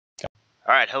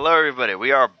Alright, hello everybody.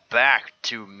 We are back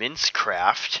to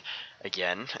Mincecraft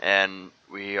again, and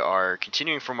we are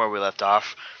continuing from where we left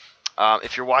off.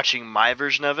 If you're watching my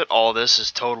version of it, all this is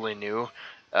totally new.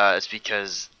 It's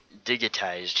because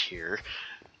Digitized here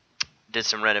did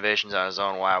some renovations on his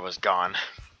own while I was gone.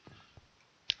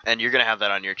 And you're gonna have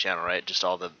that on your channel, right? Just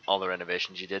all the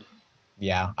renovations you did?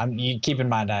 Yeah, you keep in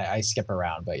mind I skip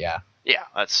around, but yeah. Yeah,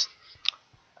 that's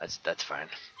fine.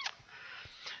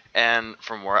 And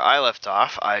from where I left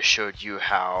off, I showed you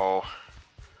how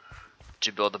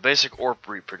to build the basic orb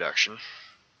reproduction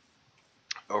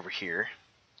over here.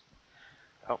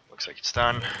 Oh, looks like it's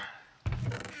done.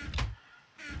 We're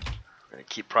gonna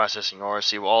keep processing ore.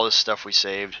 See, all this stuff we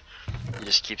saved, you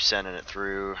just keep sending it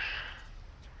through.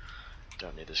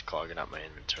 Don't need this clogging up my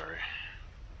inventory.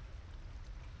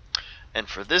 And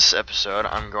for this episode,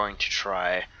 I'm going to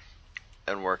try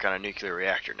and work on a nuclear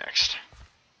reactor next.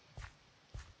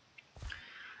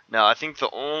 Now, I think the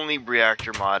only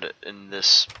reactor mod in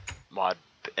this mod,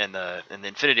 in the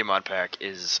Infinity mod pack,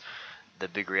 is the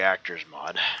big reactors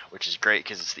mod, which is great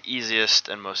because it's the easiest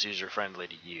and most user-friendly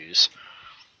to use.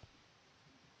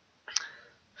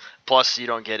 Plus, you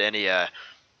don't get any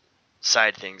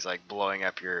side things like blowing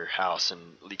up your house and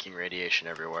leaking radiation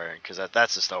everywhere, because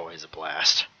that's just always a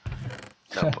blast.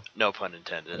 No pun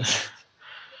intended.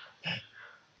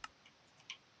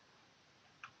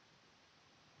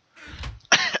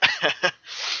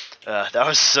 That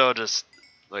was so just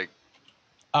like.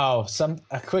 Oh,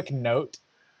 a quick note.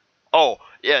 Oh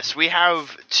yes, we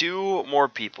have two more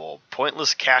people: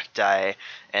 Pointless Cacti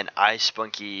and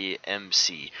iSpunky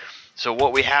MC. So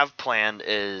what we have planned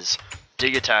is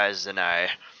Digitized and I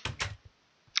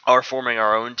are forming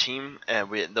our own team, and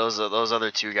those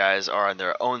other two guys are on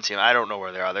their own team. I don't know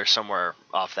where they are. They're somewhere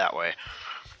off that way.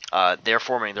 They're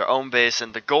forming their own base,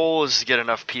 and the goal is to get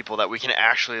enough people that we can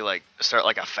actually like start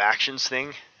like a factions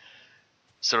thing.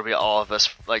 So it'll be all of us,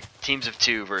 like teams of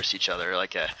two versus each other,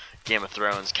 like a Game of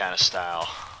Thrones kind of style.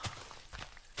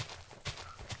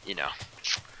 You know.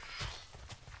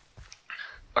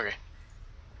 Okay.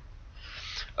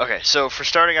 Okay, so for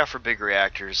starting off for big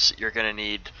reactors, you're going to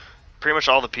need pretty much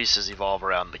all the pieces evolve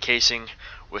around the casing.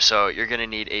 So you're going to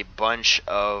need a bunch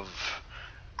of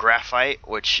graphite,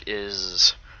 which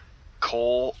is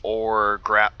coal, or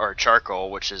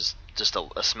charcoal, which is just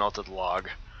a smelted log.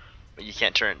 But you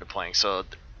can't turn it into planks, so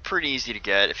pretty easy to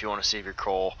get if you want to save your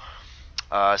coal.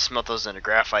 Smelt those into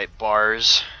graphite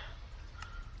bars.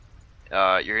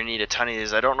 You're going to need a ton of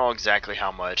these. I don't know exactly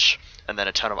how much. And then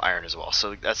a ton of iron as well.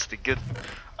 So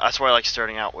that's why I like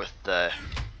starting out with the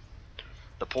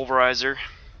pulverizer,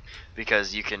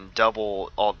 because you can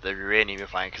double all the uranium you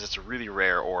find, because it's a really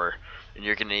rare ore, and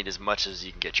you're going to need as much as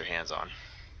you can get your hands on.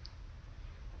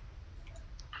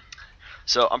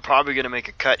 So I'm probably going to make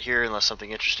a cut here unless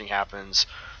something interesting happens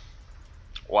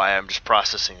while I'm just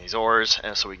processing these ores,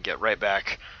 and so we can get right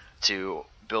back to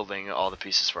building all the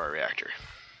pieces for our reactor.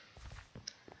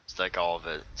 It's like all of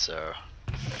it, so...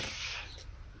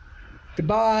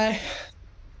 Goodbye.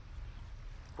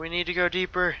 We need to go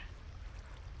deeper.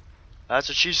 That's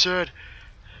what she said.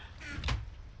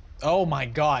 Oh my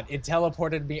god, it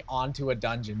teleported me onto a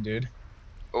dungeon, dude.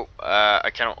 Oh,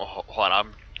 I can't... Hold on,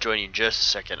 I'm joining you in just a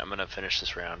second. I'm gonna finish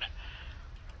this round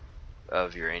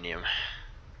of uranium.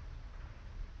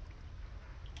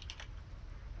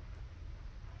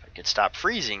 If I could stop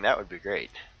freezing, that would be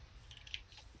great.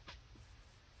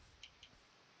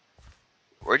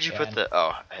 Where'd you put the...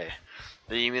 Oh, hey.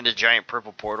 You mean the giant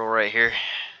purple portal right here?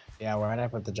 Yeah, where did I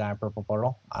put the giant purple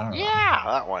portal? I don't know. Yeah,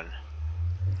 that one.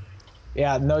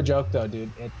 Yeah, no joke though,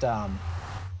 dude.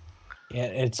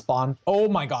 It spawned. Oh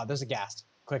my god, there's a ghast.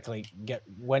 Quickly,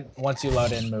 once you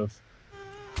load in, move.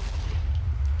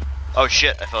 Oh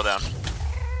shit, I fell down.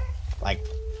 Like,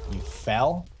 you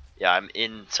fell? Yeah, I'm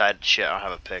inside shit. I don't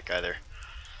have a pick either.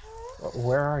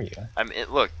 Where are you? I'm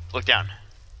in, look down.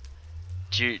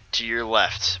 To your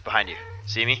left, behind you.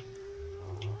 See me?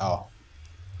 Oh.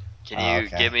 Can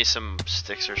you give me some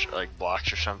sticks or like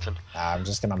blocks or something? I'm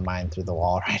just gonna mine through the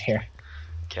wall right here.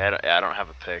 Okay, I don't have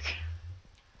a pick.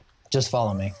 Just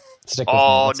follow me. Stick with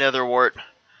me. me. Nether wart.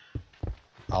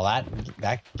 Oh,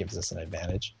 that gives us an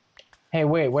advantage. Hey,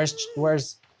 wait,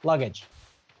 where's luggage?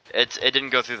 It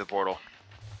didn't go through the portal.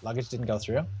 Luggage didn't go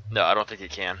through? No, I don't think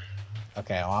it can.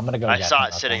 Okay, well, I'm gonna go. I saw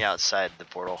it sitting outside the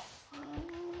portal.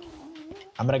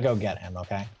 I'm gonna go get him.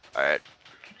 Okay. All right.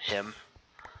 Him.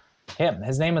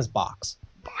 His name is Box.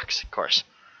 Box, of course.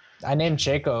 I named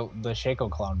Shaco the Shaco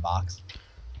clone Box.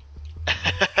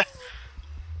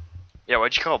 Yeah,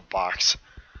 why'd you call it Box?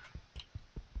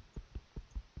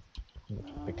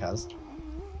 Because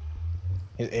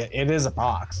it is a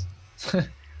box.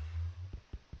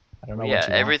 I don't know Yeah, what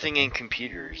you everything want in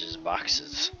computers is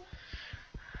boxes.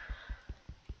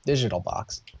 digital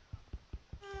box.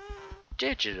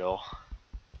 Digital.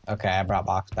 Okay, I brought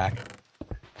box back.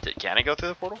 Can I go through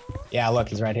the portal? Yeah, look,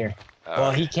 he's right here. Oh,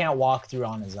 Well, okay. he can't walk through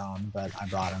on his own, but I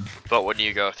brought him. But when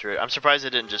you go through it, I'm surprised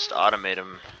it didn't just automate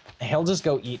him. He'll just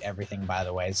go eat everything, by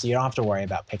the way, so you don't have to worry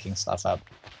about picking stuff up.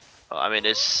 Well, I mean,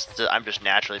 I'm just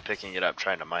naturally picking it up,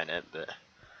 trying to mine it, but.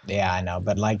 Yeah, I know,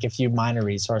 but like if you mine a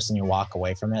resource and you walk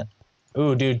away from it.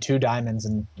 Ooh, dude, 2 diamonds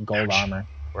and gold Ouch. armor.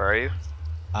 Where are you?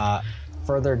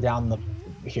 Further down the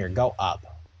here, go up.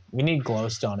 We need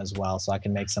glowstone as well, so I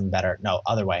can make some better. No,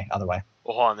 other way, other way.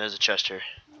 Well, hold on, there's a chest here.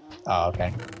 Oh,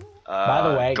 okay. By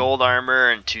the way, gold armor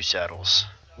and 2 saddles.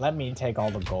 let me take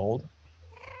all the gold.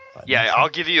 Yeah, I'll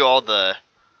give you all the.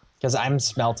 Because I'm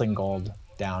smelting gold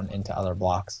down into other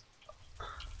blocks. All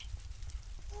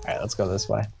right, let's go this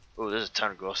way. Oh, there's a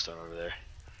ton of glowstone over there.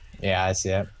 Yeah, I see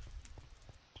it.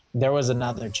 There was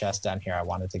another chest down here I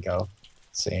wanted to go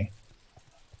see.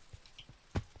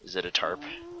 Is it a tarp?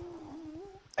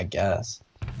 I guess.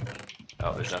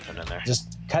 Oh, there's nothing in there.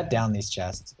 Just cut down these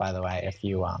chests, by the way, if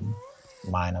you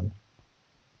mine them.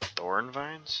 Thorn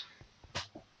vines?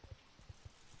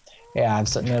 Yeah,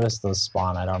 I've noticed those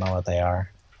spawn. I don't know what they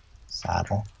are.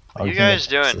 Saddle. What are you guys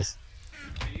doing?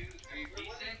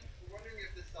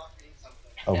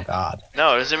 Oh God.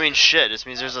 No, it doesn't mean shit. It just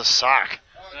means there's a sock.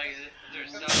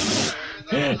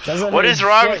 What is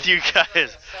wrong with you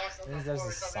guys? There's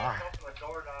a sock.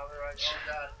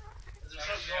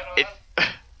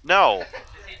 No.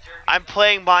 I'm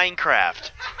playing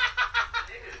Minecraft.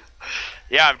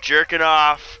 Yeah, I'm jerking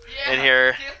off in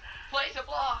here. Place a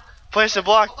block. Place a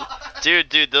block. Dude,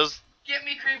 those Get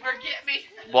me, creeper, get me.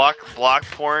 block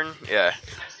porn? Yeah.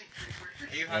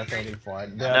 No, 34.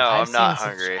 Dude, No, I'm not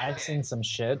hungry. I've seen some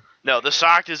shit. No, the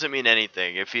sock doesn't mean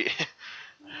anything. If you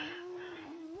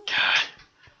God.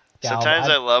 Sometimes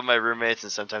I love my roommates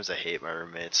and sometimes I hate my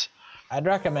roommates. I'd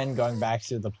recommend going back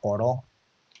through the portal,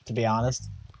 to be honest.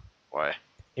 Why?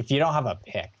 If you don't have a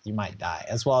pick, you might die.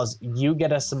 As well as you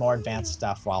get us some more advanced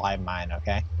stuff while I mine,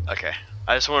 okay? Okay.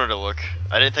 I just wanted to look.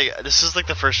 I didn't think this is like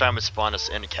the first time it spawned us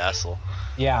in a castle.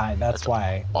 Yeah, that's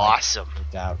why. Awesome.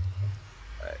 Out.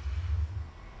 Alright.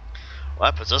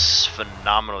 Well, that puts us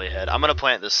phenomenally ahead. I'm gonna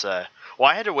plant this. Well,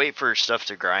 I had to wait for stuff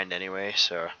to grind anyway,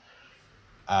 so.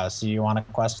 So you want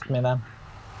to quest with me then?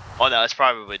 Oh no, it's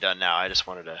probably done now. I just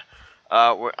wanted to.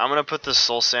 I'm gonna put this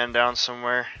soul sand down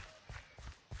somewhere.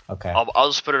 Okay. I'll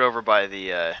just put it over by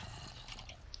the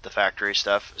factory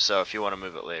stuff. So if you want to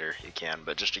move it later, you can.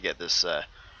 But just to get this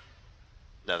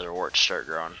nether wart to start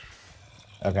growing.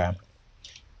 Okay.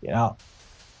 You know,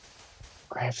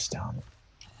 gravestone.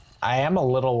 I am a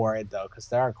little worried though, because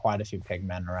there are quite a few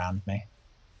pigmen around me.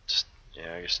 Just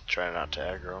I guess try not to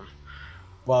aggro them.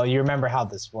 Well, you remember how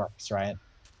this works, right?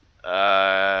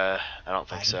 I don't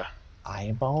think so.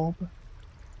 Eye bulb?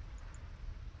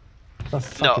 The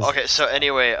fuck No, is okay, so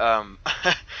anyway,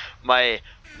 my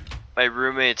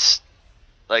roommates,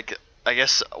 like, I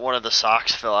guess one of the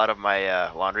socks fell out of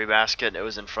my laundry basket and it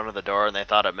was in front of the door and they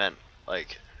thought it meant,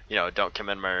 like, you know, don't come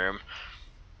in my room.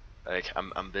 Like,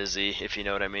 I'm busy, if you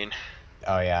know what I mean.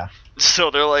 Oh, yeah.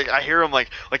 So they're like, I hear them like,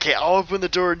 hey, I'll open the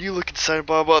door and you look inside,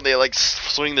 blah, blah, and they, like,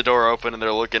 swing the door open and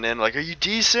they're looking in, like, are you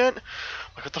decent?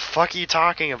 Like, what the fuck are you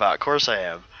talking about? Of course I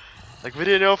am. Like, we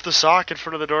didn't know if the sock in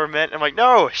front of the door meant. I'm like,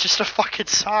 no, it's just a fucking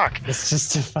sock. It's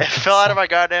just a fucking It fell out of my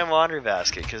goddamn laundry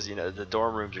basket because, you know, the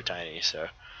dorm rooms are tiny, so.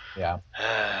 Yeah.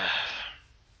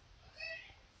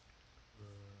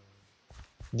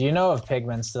 Do you know if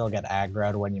pigmen still get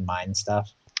aggroed when you mine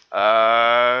stuff?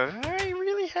 I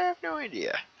really have no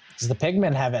idea. Because the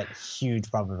pigmen have a huge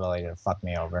probability to fuck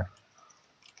me over.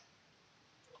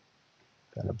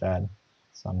 Go to bed,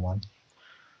 someone.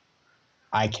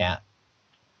 I can't.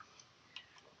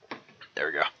 There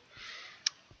we go.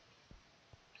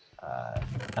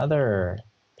 Another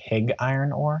pig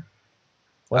iron ore?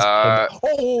 What's pig?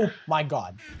 Oh my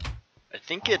god. I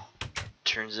think it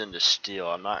turns into steel.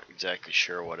 I'm not exactly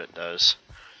sure what it does.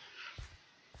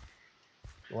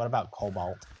 What about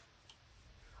cobalt?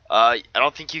 I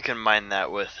don't think you can mine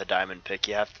that with a diamond pick.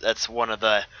 That's one of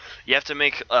the. You have to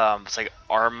make it's like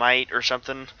armite or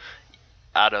something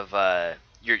out of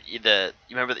you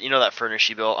remember you know that furnace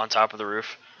you built on top of the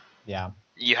roof? Yeah.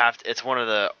 You have to, it's one of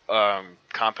the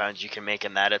compounds you can make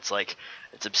in that. It's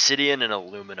obsidian and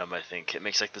aluminum, I think. It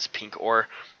makes like this pink ore,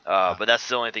 but that's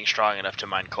the only thing strong enough to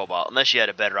mine cobalt, unless you had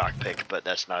a bedrock pick, but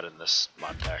that's not in this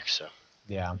mod pack, so.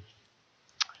 Yeah.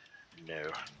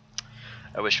 No.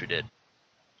 I wish we did.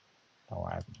 Don't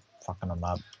worry, I'm fucking them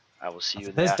up. I will see you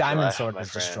in This the diamond afterlife, sword my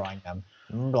was friend. destroying them.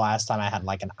 Remember last time I had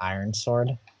like an iron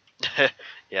sword?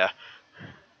 Yeah.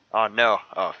 Oh no.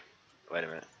 Oh, wait a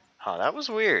minute. Oh, that was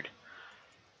weird.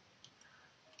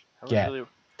 That was Get. really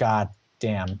God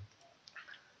damn.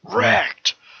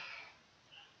 wrecked.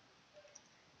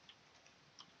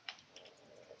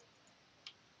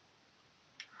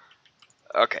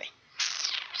 Okay.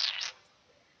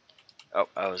 Oh,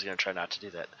 I was gonna try not to do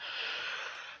that.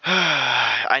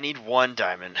 I need 1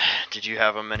 diamond. Did you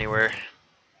have them anywhere?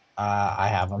 I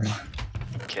have them.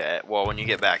 Okay. Well, when you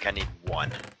get back, I need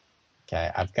 1.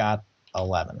 Okay, I've got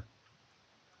 11.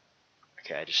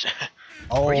 Okay, I just.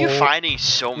 Oh. Were you finding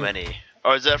so many?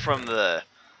 Or is that from the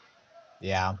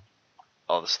Yeah.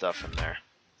 all the stuff in there?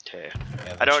 Okay.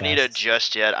 Yeah, I don't need it chests.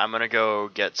 just yet. I'm gonna go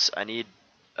get. I need.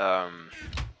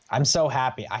 I'm so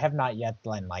happy. I have not yet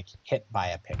been like hit by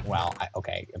a pig. Well,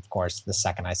 okay, of course. The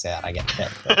second I say that, I get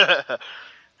hit. But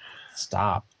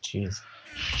stop, jeez.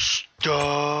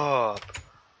 Stop.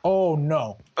 Oh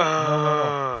no.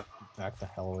 No. Back the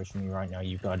hell away from me right now,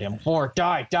 you goddamn whore!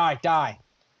 Die! Die! Die!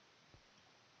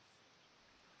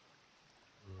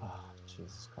 Oh,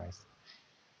 Jesus Christ.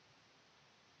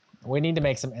 We need to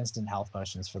make some instant health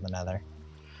potions for the Nether.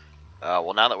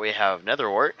 Well, now that we have nether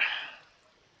wart,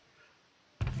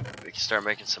 we can start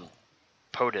making some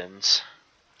potens.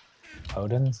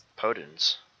 Potens?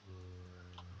 Potens.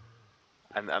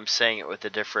 I'm saying it with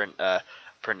a different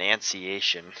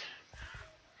pronunciation.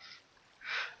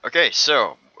 Okay,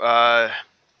 so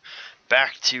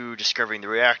back to discovering the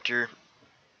reactor.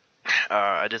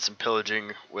 I did some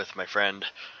pillaging with my friend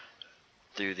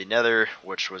through the Nether,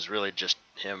 which was really just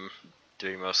him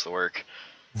doing most of the work.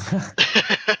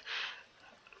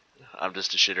 I'm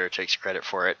just a shitter who takes credit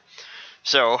for it.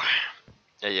 So,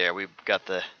 yeah, we got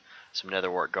some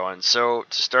nether wart going. So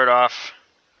to start off,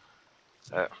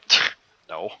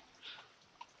 no,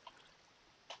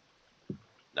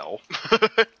 no,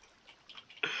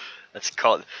 that's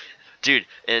called, dude.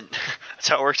 And that's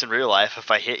how it works in real life. If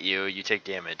I hit you, you take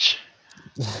damage.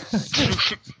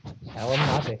 Tell him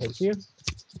not to hit you.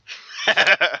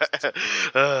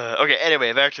 Okay.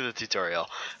 Anyway, back to the tutorial.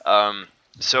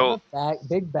 So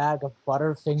Big bag of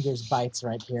Butterfingers bites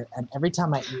right here, and every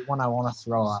time I eat one, I want to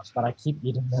throw up, but I keep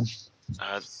eating them.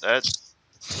 I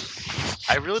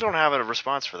really don't have a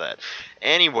response for that.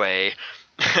 Anyway,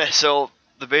 so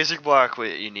the basic block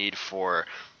you need for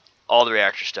all the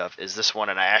reactor stuff is this one,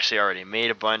 and I actually already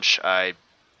made a bunch. I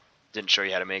didn't show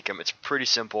you how to make them. It's pretty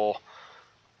simple.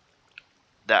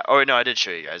 Oh no, I did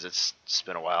show you guys. It's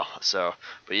been a while, so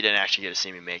but you didn't actually get to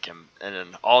see me make them. And then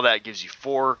all that gives you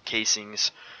 4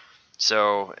 casings,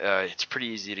 so it's pretty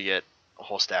easy to get a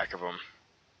whole stack of them.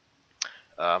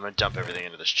 I'm gonna dump everything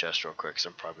into this chest real quick, because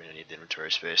I'm probably gonna need the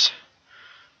inventory space.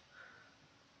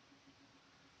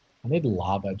 I need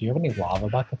lava. Do you have any lava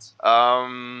buckets?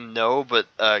 No, but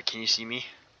can you see me?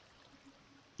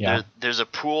 Yeah. There's a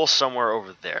pool somewhere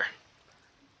over there.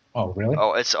 Oh, really?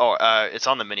 Oh, it's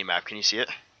on the mini map. Can you see it?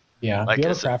 Yeah. Like Do you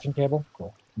have a crafting table?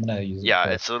 Cool. I'm gonna use it. Yeah,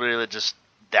 it's literally just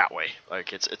that way.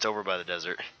 Like it's over by the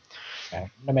desert. Okay.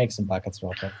 I'm gonna make some buckets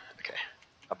real quick. Okay.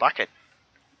 A bucket.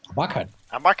 A bucket.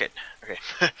 A bucket. Okay.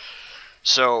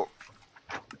 So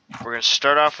we're gonna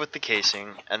start off with the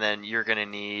casing, and then you're gonna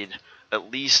need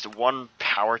at least 1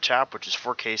 power tap, which is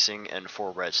 4 casing and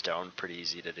 4 redstone. Pretty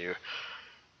easy to do.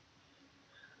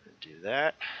 Do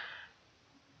that.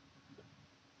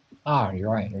 Ah, you're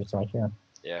right. It's right here.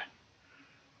 Yeah.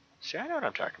 See, I know what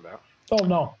I'm talking about. Oh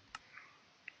no.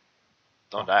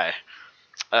 Don't die.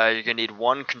 You're gonna need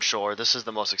 1 controller. This is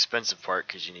the most expensive part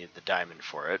because you need the diamond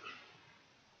for it.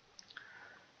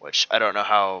 Which I don't know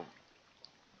how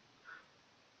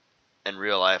in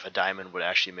real life a diamond would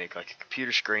actually make like a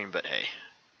computer screen, but hey.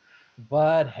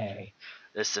 But hey.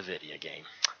 This is a video game.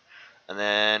 And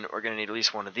then we're gonna need at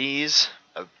least 1 of these,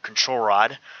 a control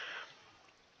rod,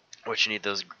 which you need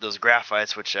those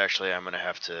graphites, which actually I'm gonna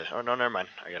have to. Oh no, never mind.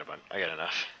 I got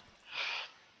enough.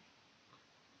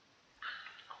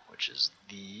 Which is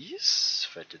these.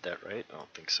 If I did that right, I don't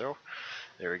think so.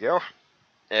 There we go.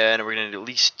 And we're gonna need at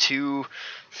least 2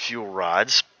 fuel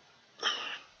rods,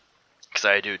 because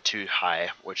I do 2 high,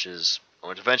 which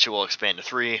eventually will expand to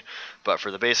 3. But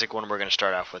for the basic one, we're gonna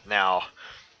start off with now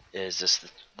is this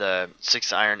the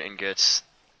 6 iron ingots,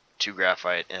 2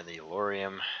 graphite, and the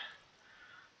yellorium,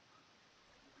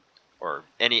 or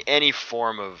any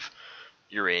form of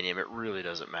uranium. It really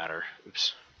doesn't matter.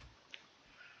 Oops.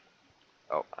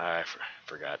 Oh, I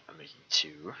forgot. I'm making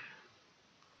 2.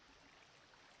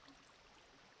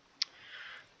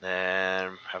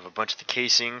 Then have a bunch of the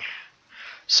casing.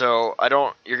 So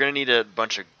you're gonna need a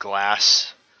bunch of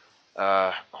glass.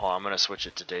 Hold on, I'm gonna switch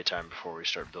it to daytime before we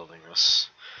start building this.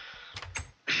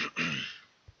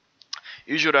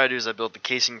 Usually what I do is I build the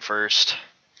casing first,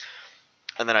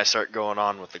 and then I start going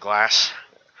on with the glass.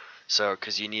 So,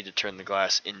 because you need to turn the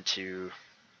glass into,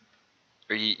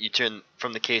 or you turn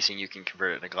from the casing, you can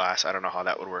convert it into glass. I don't know how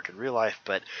that would work in real life,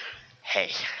 but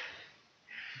hey.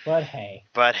 But hey.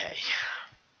 But hey.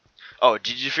 Oh,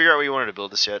 did you figure out what you wanted to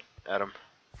build this yet, Adam?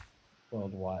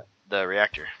 Build what? The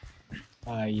reactor.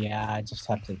 Yeah, I just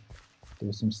have to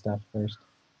do some stuff first.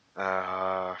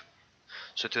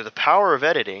 So through the power of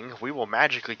editing, we will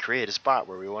magically create a spot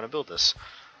where we want to build this.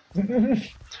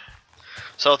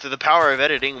 So through the power of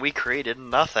editing, we created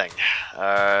nothing.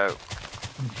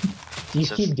 Do you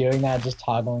keep doing that, just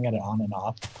toggling it on and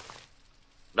off?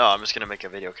 No, I'm just going to make a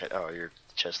video cut. Oh, your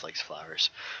chest likes flowers.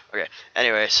 Okay,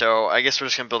 anyway, so I guess we're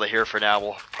just going to build it here for now.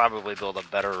 We'll probably build a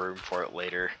better room for it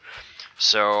later.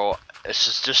 So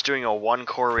it's just doing a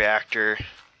 1-core reactor.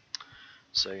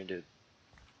 So you can do...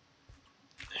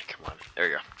 Come on, there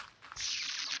you go.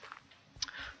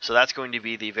 So that's going to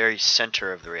be the very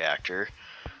center of the reactor.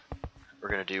 We're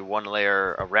going to do 1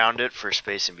 layer around it for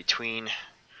space in between.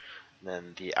 And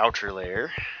then the outer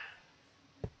layer.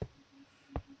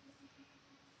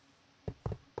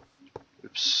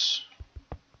 Oops.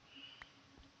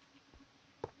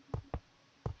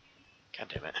 God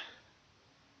damn it.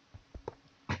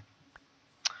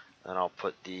 Then I'll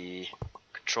put the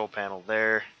control panel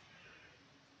there.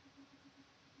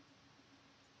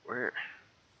 Where?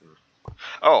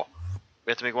 Oh,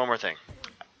 we have to make one more thing.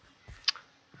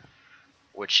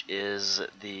 Which is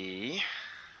the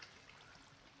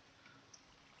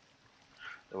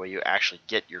way you actually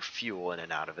get your fuel in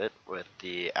and out of it with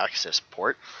the access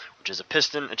port, which is a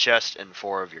piston, a chest, and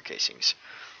 4 of your casings.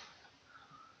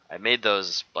 I made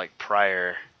those like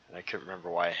prior, and I couldn't remember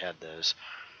why I had those.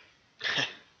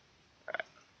 Alright.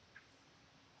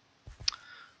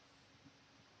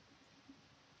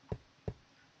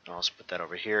 I'll just put that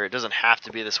over here. It doesn't have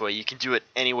to be this way. You can do it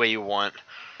any way you want,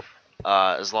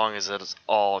 as long as it's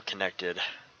all connected.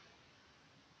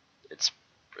 It's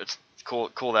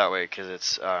cool that way because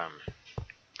it's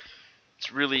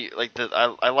really like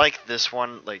I like this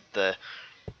one, like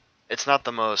it's not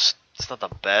the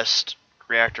best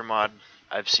reactor mod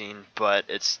I've seen, but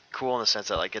it's cool in the sense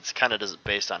that like it's kind of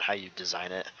based on how you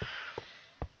design it.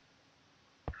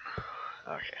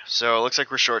 Okay, so it looks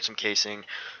like we're short some casing,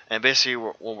 and basically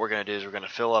what we're gonna do is we're gonna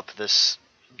fill up this.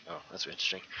 Oh, that's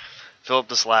interesting. Fill up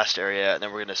this last area, and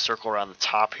then we're gonna circle around the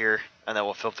top here, and then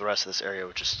we'll fill up the rest of this area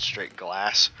with just straight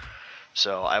glass.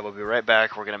 So I will be right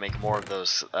back. We're going to make more of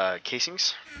those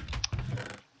casings.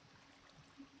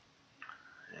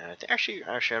 And I think actually,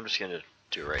 I'm just going to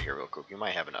do it right here real quick. We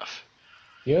might have enough.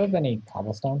 Do you have any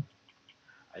cobblestone?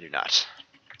 I do not.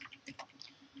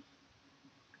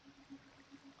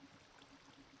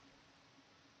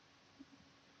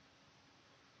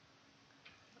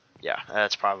 Yeah,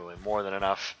 that's probably more than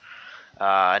enough.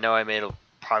 I know I made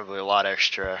probably a lot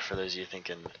extra for those of you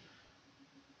thinking,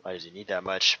 why does he need that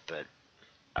much? But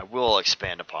I will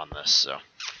expand upon this. So,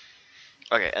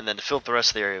 okay, and then to fill up the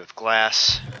rest of the area with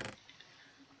glass,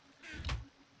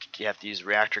 you have to use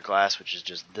reactor glass, which is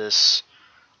just this,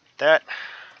 that.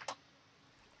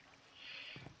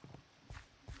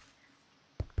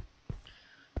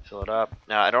 Fill it up.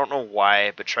 Now, I don't know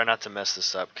why, but try not to mess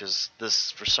this up, because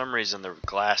this, for some reason, the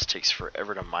glass takes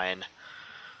forever to mine.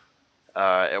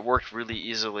 It worked really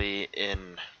easily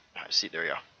in... See, there you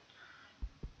go.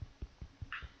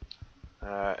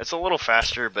 It's a little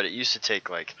faster, but it used to take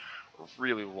like a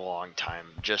really long time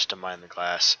just to mine the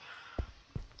glass.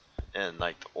 And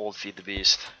like the old Feed the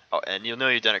Beast. Oh, and you'll know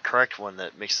you've done it correct when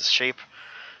that makes this shape,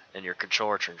 and your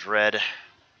controller turns red.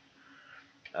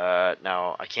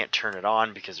 Now I can't turn it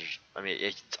on because there's, I mean,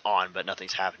 it's on, but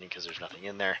nothing's happening because there's nothing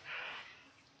in there.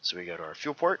 So we go to our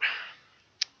fuel port,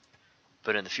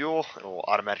 put in the fuel, it will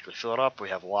automatically fill it up. We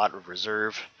have a lot of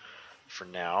reserve for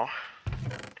now.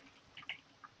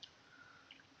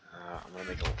 I'm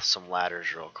going to make some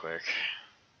ladders real quick.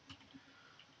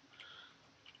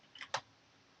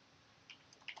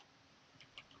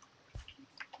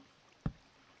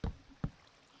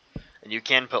 And you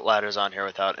can put ladders on here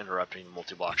without interrupting the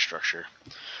multi-block structure.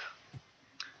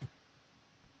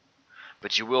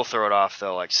 But you will throw it off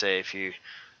though, like say if you,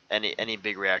 any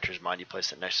big reactors mod, you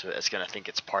place it next to it, it's going to think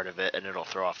it's part of it and it'll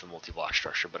throw off the multi-block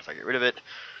structure. But if I get rid of it, it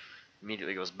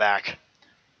immediately goes back.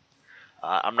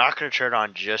 I'm not going to turn it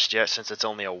on just yet since it's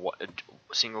only a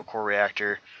single core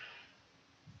reactor.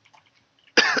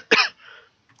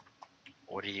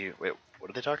 What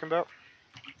are they talking about?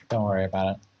 Don't worry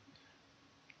about it.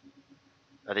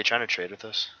 Are they trying to trade with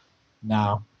us?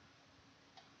 No.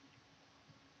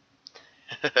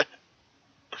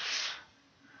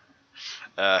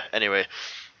 Anyway,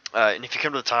 And if you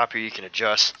come to the top here, you can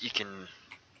adjust. You can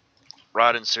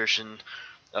rod insertion.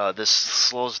 This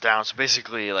slows down, so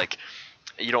basically, like,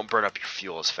 you don't burn up your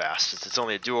fuel as fast. Since it's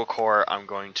only a dual core, I'm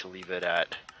going to leave it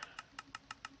at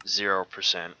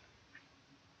 0%.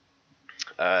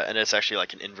 And it's actually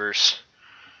like an inverse,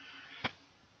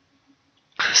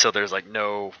 so there's like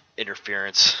no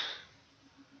interference.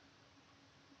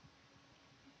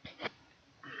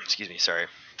 Excuse me, sorry.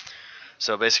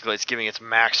 So basically it's giving its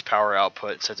max power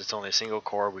output. Since it's only a single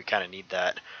core, we kind of need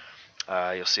that.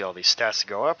 You'll see all these stats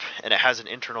go up, and it has an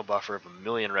internal buffer of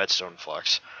 1,000,000 redstone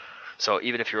flux. So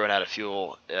even if you run out of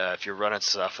fuel, if you're running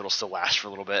stuff, it'll still last for a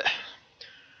little bit.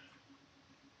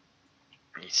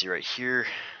 You see right here.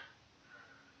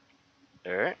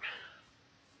 Alright.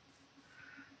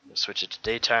 We'll switch it to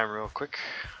daytime real quick.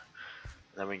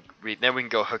 Then we can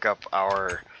go hook up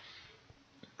our,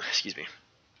 excuse me.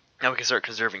 Now we can start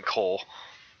conserving coal.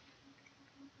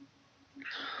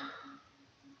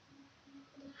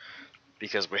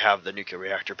 Because we have the nuclear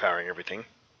reactor powering everything.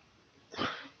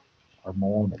 Or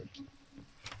mold.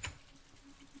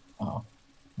 Oh.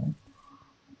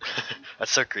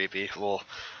 That's so creepy. Well,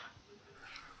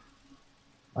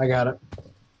 I got it.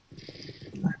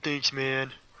 thanks,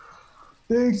 man.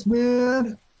 Thanks,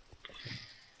 man.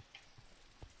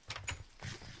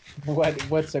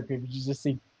 What's so creepy? Did you just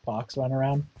see Fox run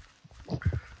around?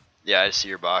 Yeah, I see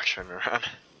your box running around.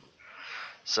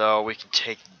 So we can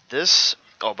take this.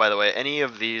 Oh, by the way, any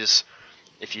of these,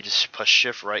 if you just push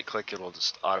shift right click, it'll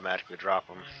just automatically drop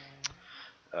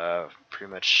them.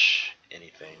 Pretty much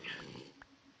anything.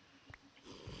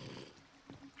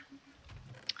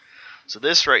 So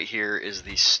this right here is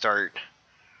the start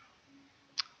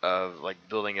of like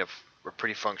building a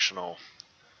pretty functional.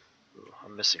 Ooh,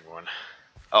 I'm missing one.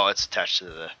 Oh, it's attached to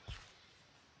the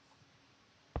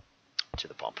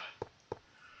pump.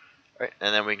 Alright,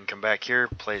 and then we can come back here,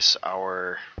 place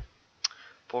our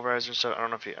pulverizer. So I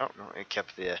don't know if you, oh no, it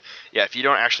kept the, yeah, if you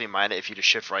don't actually mine it, if you just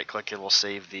shift right click, it will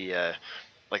save the,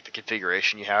 like the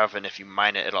configuration you have, and if you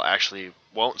mine it, it'll actually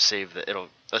won't save the,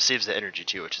 it saves the energy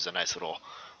too, which is a nice little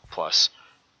plus.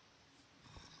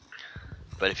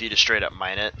 But if you just straight up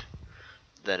mine it,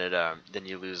 then then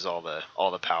you lose all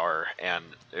the power, and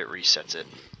it resets it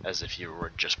as if you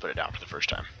were just put it down for the first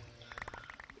time.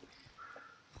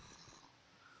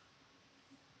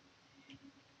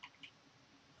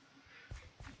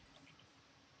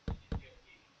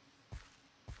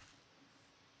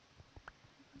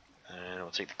 And we'll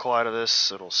take the coal out of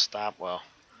this. It'll stop. Well,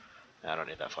 I don't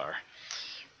need that flour.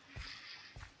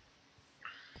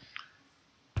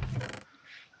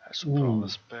 So we'll put all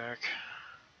this back.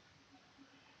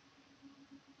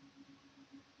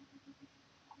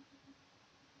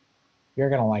 You're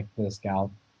gonna like this,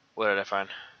 Gal. What did I find?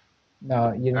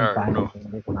 No, you didn't find no.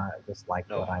 anything. You're gonna just like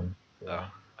No. what I'm doing.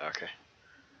 Oh, okay.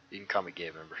 You can call me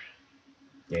Gabe, remember?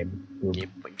 Gabe.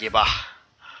 Gaba.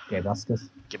 Gabuscus.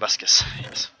 Gabuscus.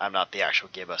 Yes. I'm not the actual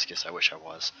Gabuscus. I wish I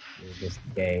was. You're just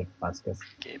gay Buscus.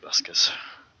 Gabuscus.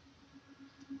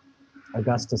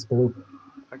 Augustus Gloop.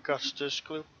 Augustus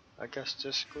Gloop.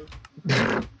 Augustus Gloop.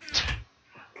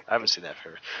 I haven't seen that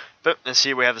forever. But and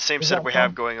see, we have the same setup we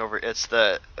have going over. It's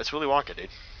Willy Wonka, dude.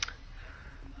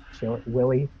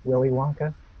 Willy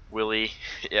Wonka. Willy,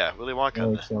 yeah, Willy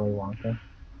Wonka. Willy Wonka.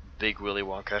 Big Willy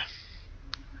Wonka.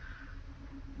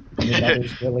 Your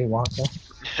brother's Willy Wonka.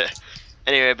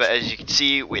 Anyway, but as you can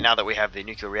see, now that we have the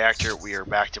nuclear reactor, we are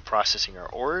back to processing our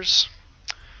ores.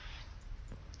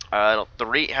 The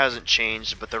rate hasn't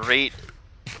changed, but the rate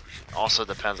also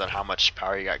depends on how much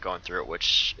power you got going through it,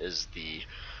 which is the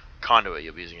conduit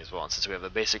you'll be using as well. And since we have the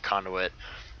basic conduit,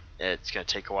 it's going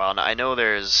to take a while. Now I know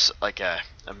there's like a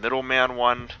middleman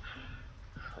one.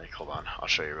 Like, hold on, I'll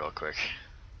show you real quick.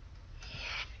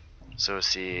 So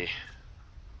see,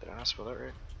 did I not spell that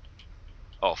right?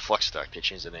 Oh, flux duct. They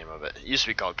changed the name of it. It used to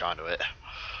be called conduit.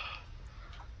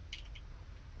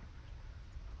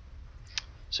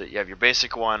 So you have your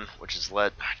basic one, which is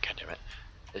lead. God damn it.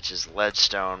 Which is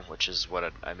leadstone, which is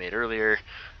what I made earlier.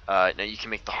 Now you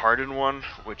can make the hardened one,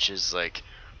 which is like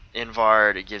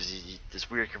Invard. It gives you this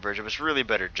weird conversion, but it's really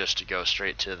better just to go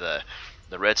straight to the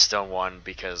redstone one,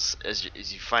 because as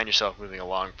you find yourself moving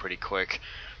along pretty quick,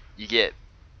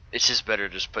 it's just better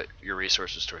to just put your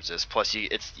resources towards this. Plus you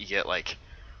get like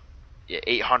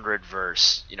 800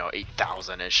 versus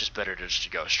 8,000. It's just better to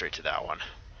go straight to that one,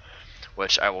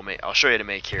 which I'll show you to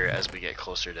make here as we get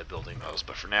closer to building those.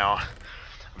 But for now,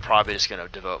 I'm probably just going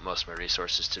to devote most of my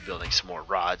resources to building some more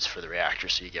rods for the reactor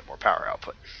so you get more power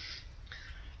output.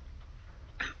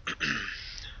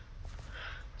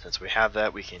 Since we have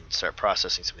that, we can start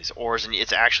processing some of these ores, and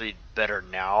it's actually better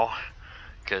now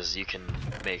because you can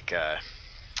make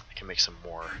can make some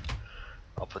more.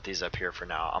 I'll put these up here for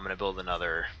now. I'm gonna build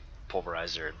another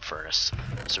pulverizer and furnace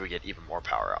so we get even more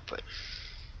power output.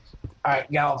 All right,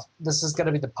 y'all. This is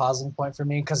gonna be the pausing point for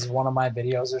me because one of my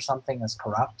videos or something is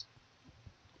corrupt.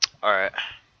 All right.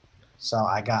 So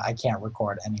I can't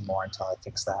record anymore until I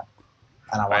fix that.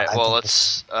 And All right. Well,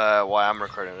 let's. While I'm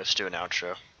recording, let's do an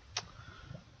outro.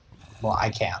 Well,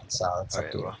 I can't, so it's up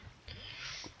to you. Well.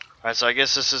 Alright, so I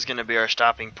guess this is going to be our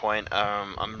stopping point.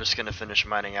 I'm just going to finish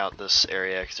mining out this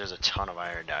area because there's a ton of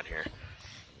iron down here.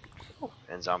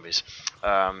 And zombies.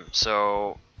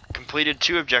 So, completed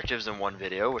 2 objectives in 1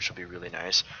 video, which will be really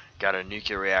nice. Got a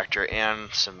nuclear reactor and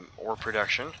some ore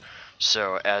production.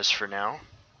 So, as for now,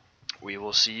 we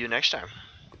will see you next time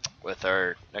with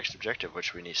our next objective,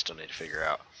 which we still need to figure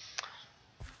out.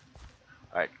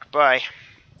 Alright, goodbye.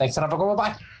 Thanks, and have a good one.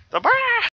 Bye. Bye-bye!